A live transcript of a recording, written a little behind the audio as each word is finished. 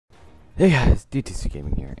Hey guys, DTC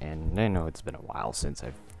Gaming here, and I know it's been a while since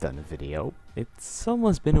I've done a video. It's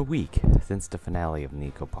almost been a week since the finale of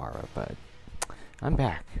Nicopara, but I'm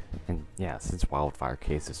back. And yeah, since wildfire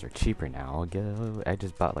cases are cheaper now, I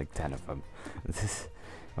just bought like 10 of them.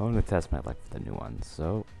 I want to test my luck with the new ones,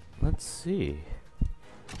 so let's see.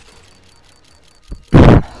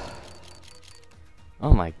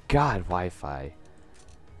 Oh my god, Wi-Fi.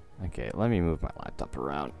 Okay, let me move my laptop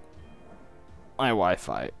around. My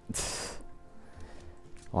Wi-Fi.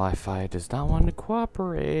 Wi-Fi does not want to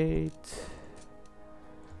cooperate.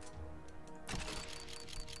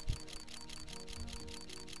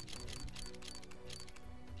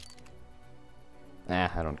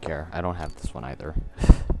 I don't care. I don't have this one either.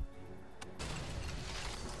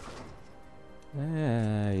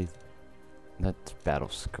 That's battle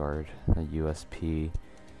scarred. The USP.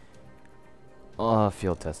 Oh,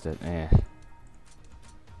 field tested.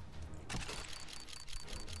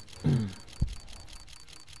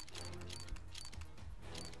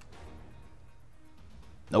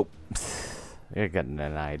 Nope. I got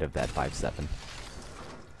denied of that 5-7.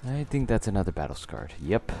 I think that's another battle scarred.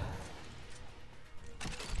 Yep.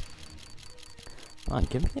 Come on,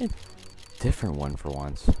 give me a different one for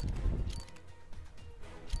once.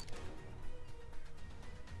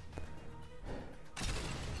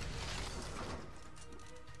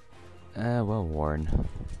 Well worn.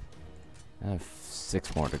 I have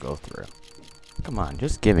 6 more to go through. Come on,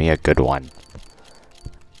 just give me a good one.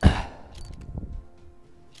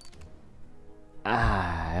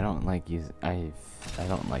 I don't like using I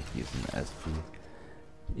don't like using the SP.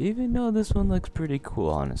 Even though this one looks pretty cool,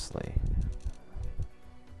 honestly.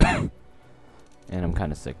 And I'm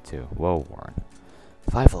kind of sick too. Whoa, Warren.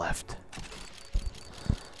 5 left.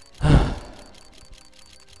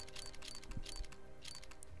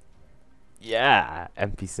 Yeah,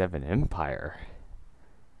 MP7 Empire.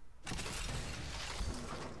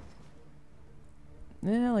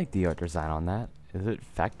 Yeah, I like the art design on that. Is it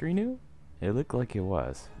factory new? It looked like it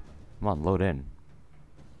was. Come on, load in.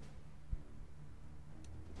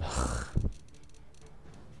 Okay,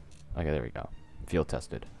 there we go. Field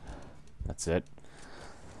tested. That's it.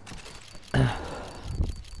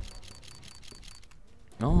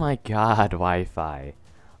 Oh my god, Wi-Fi.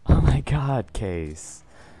 Oh my god, case.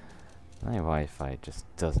 My Wi-Fi just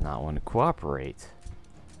does not want to cooperate.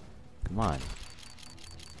 Come on.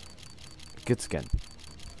 Good skin.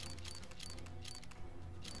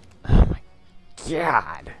 Oh my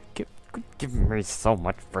god. Give me so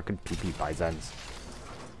much frickin' PP BIZONs.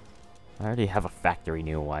 I already have a factory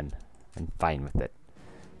new one. I'm fine with it.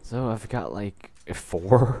 So I've got like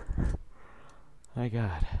 4. My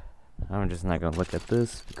god. I'm just not gonna look at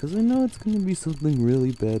this because I know it's gonna be something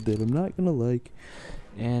really bad that I'm not gonna like.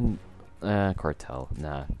 And cartel.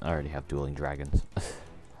 Nah, I already have dueling dragons.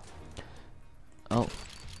 Oh.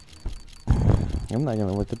 I'm not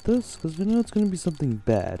gonna look at this because I know it's gonna be something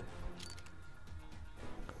bad.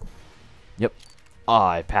 Yep. Oh,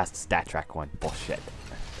 I passed stat track 1. Bullshit.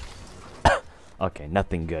 Okay,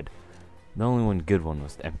 nothing good. The only one good one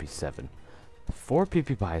was the MP7. 4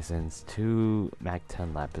 PP Bizons, 2 Mac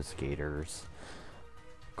 10 Lapis Gators,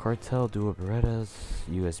 Cartel Duo Berettas,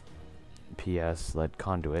 USPS LED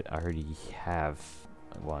Conduit. I already have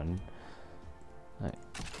one.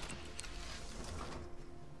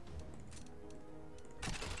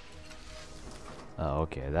 Oh,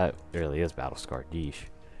 okay, that really is battle scarred. Yeesh.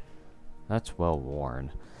 That's well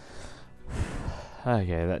worn.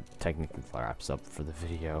 Okay, that technically wraps up for the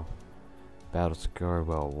video. Battle scar,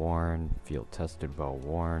 well worn. Field tested, well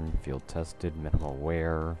worn. Field tested, minimal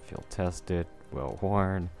wear. Field tested, well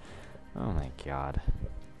worn. Oh my god.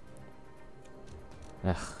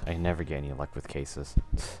 Ugh, I never get any luck with cases.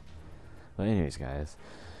 But anyways, guys,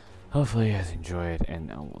 hopefully you guys enjoyed,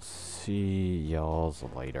 and I will see y'all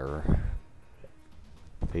later.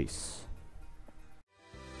 Peace.